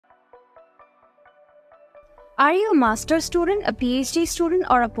Are you a master's student, a PhD student,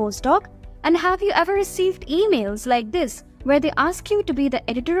 or a postdoc? And have you ever received emails like this, where they ask you to be the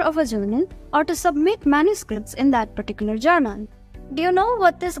editor of a journal or to submit manuscripts in that particular journal? Do you know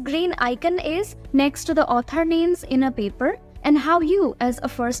what this green icon is next to the author names in a paper, and how you, as a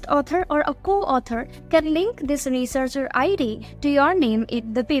first author or a co-author, can link this researcher ID to your name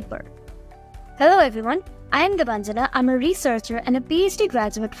in the paper? Hello everyone, I am Debanjana. I'm a researcher and a PhD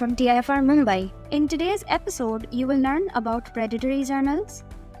graduate from TIFR Mumbai. In today's episode, you will learn about predatory journals,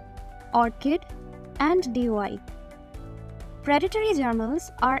 ORCID, and DOI. Predatory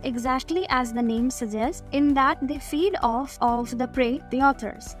journals are exactly as the name suggests in that they feed off of the prey, the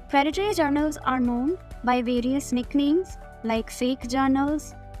authors. Predatory journals are known by various nicknames like fake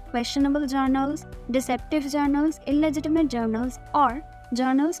journals, questionable journals, deceptive journals, illegitimate journals, or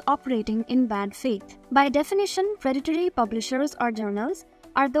journals operating in bad faith. By definition, predatory publishers or journals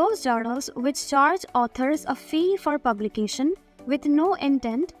are those journals which charge authors a fee for publication with no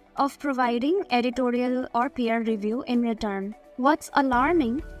intent of providing editorial or peer review in return. What's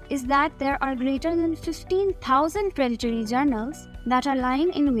alarming is that there are greater than 15,000 predatory journals that are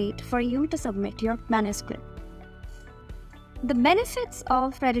lying in wait for you to submit your manuscript. The benefits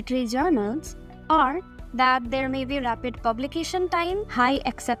of predatory journals are that there may be rapid publication time, high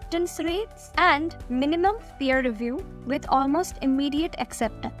acceptance rates, and minimum peer review with almost immediate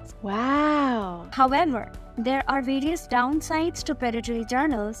acceptance. Wow! However, there are various downsides to predatory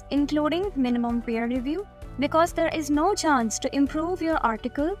journals, including minimum peer review, because there is no chance to improve your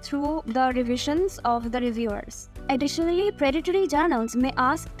article through the revisions of the reviewers. Additionally, predatory journals may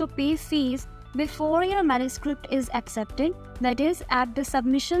ask to pay fees before your manuscript is accepted, that is, at the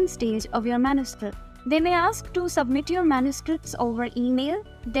submission stage of your manuscript. They may ask to submit your manuscripts over email.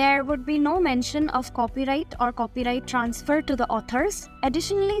 There would be no mention of copyright or copyright transfer to the authors.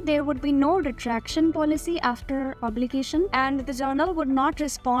 Additionally, there would be no retraction policy after publication, and the journal would not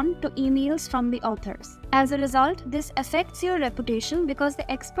respond to emails from the authors. As a result, this affects your reputation because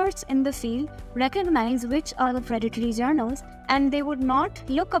the experts in the field recognize which are the predatory journals, and they would not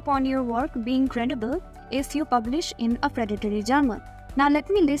look upon your work being credible if you publish in a predatory journal. Now let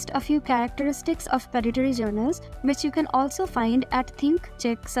me list a few characteristics of predatory journals, which you can also find at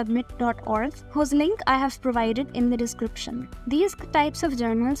thinkchecksubmit.org, whose link I have provided in the description. These types of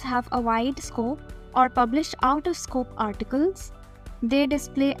journals have a wide scope or publish out-of-scope articles. They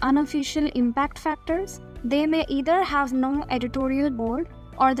display unofficial impact factors. They may either have no editorial board,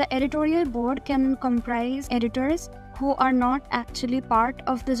 or the editorial board can comprise editors who are not actually part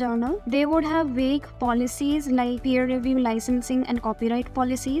of the journal. They would have vague policies like peer review, licensing, and copyright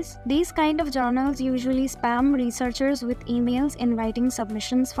policies. These kind of journals usually spam researchers with emails inviting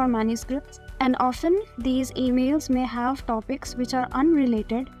submissions for manuscripts, and often these emails may have topics which are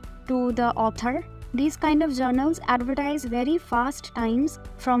unrelated to the author. These kind of journals advertise very fast times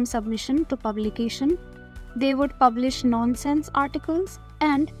from submission to publication. They would publish nonsense articles,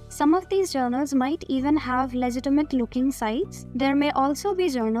 and some of these journals might even have legitimate looking sites. There may also be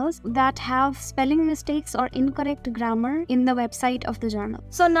journals that have spelling mistakes or incorrect grammar in the website of the journal.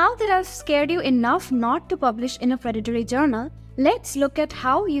 So now that I've scared you enough not to publish in a predatory journal, let's look at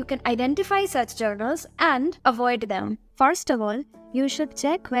how you can identify such journals and avoid them. First of all, you should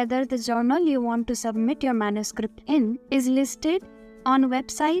check whether the journal you want to submit your manuscript in is listed on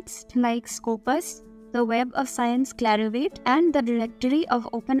websites like Scopus, the Web of Science Clarivate, and the Directory of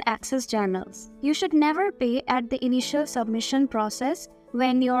Open Access Journals. You should never pay at the initial submission process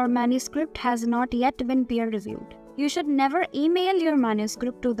when your manuscript has not yet been peer-reviewed. You should never email your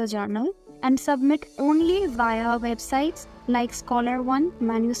manuscript to the journal and submit only via websites like ScholarOne,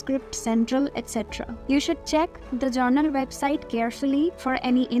 Manuscript Central, etc. You should check the journal website carefully for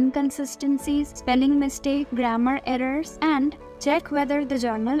any inconsistencies, spelling mistake, grammar errors, and check whether the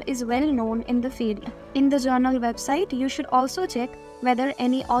journal is well known in the field. In the journal website, you should also check whether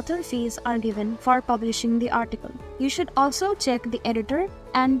any author fees are given for publishing the article. You should also check the editor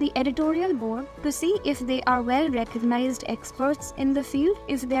and the editorial board to see if they are well-recognized experts in the field.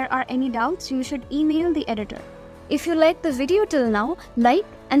 If there are any doubts, you should email the editor. If you liked the video till now, like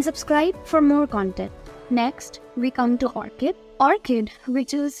and subscribe for more content. Next, we come to ORCID. ORCID,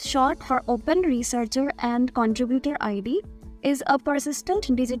 which is short for Open Researcher and Contributor ID, is a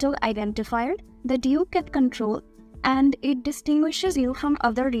persistent digital identifier that you can control, and it distinguishes you from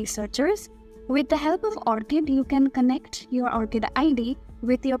other researchers. With the help of ORCID, you can connect your ORCID ID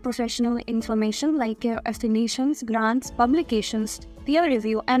with your professional information like your affiliations, grants, publications, peer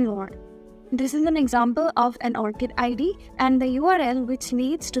review, and more. This is an example of an ORCID ID and the URL which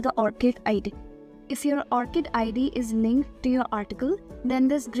leads to the ORCID ID. if your ORCID ID is linked to your article, then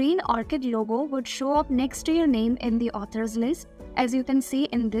this green ORCID logo would show up next to your name in the authors list, as you can see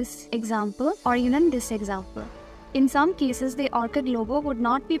in this example or even this example. In some cases, the ORCID logo would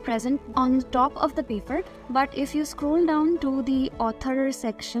not be present on the top of the paper, but if you scroll down to the author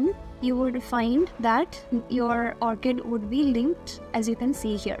section, you would find that your ORCID would be linked, as you can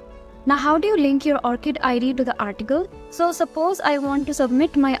see here. Now, how do you link your ORCID ID to the article? So suppose I want to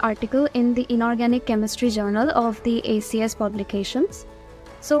submit my article in the Inorganic Chemistry Journal of the ACS publications.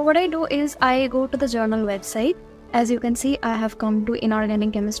 So what I do is I go to the journal website. As you can see, I have come to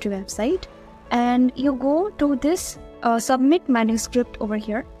Inorganic Chemistry website. And you go to this submit manuscript over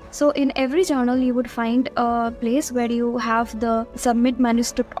here. So in every journal, you would find a place where you have the submit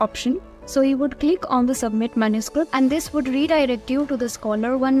manuscript option. So you would click on the submit manuscript, and this would redirect you to the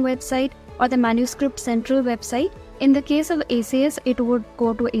Scholar One website or the Manuscript Central website. In the case of ACS, it would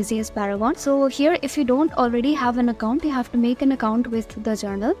go to ACS Paragon. So here, if you don't already have an account, you have to make an account with the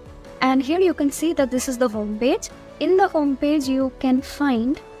journal. And here you can see that this is the home page. In the home page, you can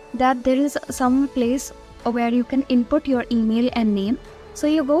find that there is some place where you can input your email and name. So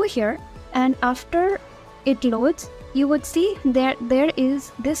you go here, and after it loads, you would see there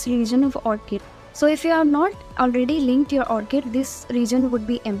is this region of ORCID. So if you have not already linked your ORCID, this region would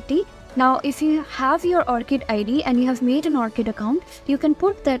be empty. Now if you have your ORCID ID and you have made an ORCID account, you can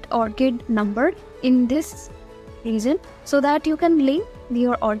put that ORCID number in this region so that you can link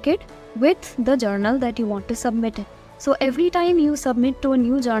your ORCID with the journal that you want to submit it. So every time you submit to a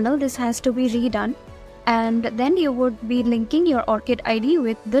new journal, this has to be redone, and then you would be linking your ORCID ID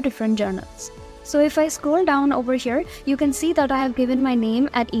with the different journals. So if I scroll down over here, you can see that I have given my name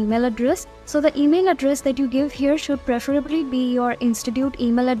and email address. So the email address that you give here should preferably be your institute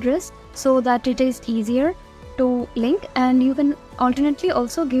email address so that it is easier to link, and you can alternately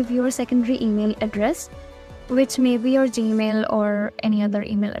also give your secondary email address, which may be your Gmail or any other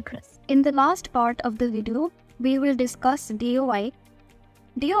email address. In the last part of the video, we will discuss DOI.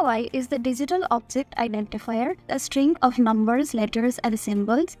 DOI is the Digital Object Identifier, a string of numbers, letters, and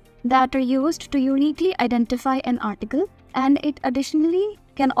symbols that are used to uniquely identify an article, and it additionally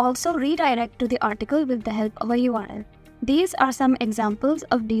can also redirect to the article with the help of a URL. These are some examples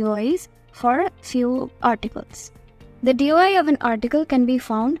of DOIs for few articles. The DOI of an article can be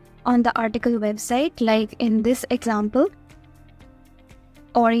found on the article website, like in this example,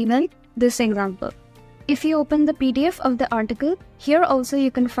 or even this example. If you open the PDF of the article, here also you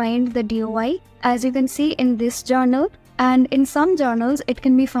can find the DOI, as you can see in this journal, and in some journals it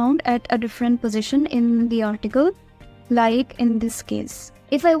can be found at a different position in the article, like in this case.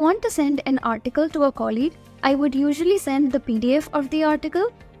 If I want to send an article to a colleague, I would usually send the PDF of the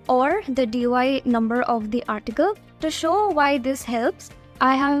article or the DOI number of the article. To show why this helps,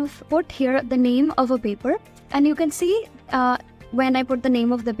 I have put here the name of a paper, and you can see when I put the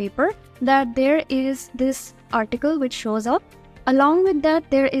name of the paper that there is this article which shows up. Along with that,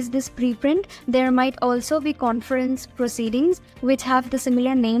 there is this preprint. There might also be conference proceedings which have the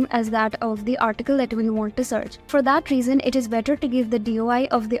similar name as that of the article that we want to search. For that reason, it is better to give the DOI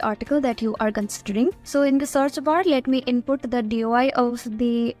of the article that you are considering. So in the search bar, let me input the DOI of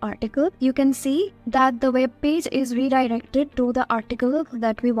the article. You can see that the web page is redirected to the article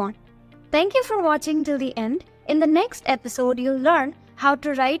that we want. Thank you for watching till the end. In the next episode, you'll learn how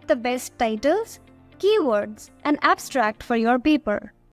to write the best titles, keywords, and abstract for your paper.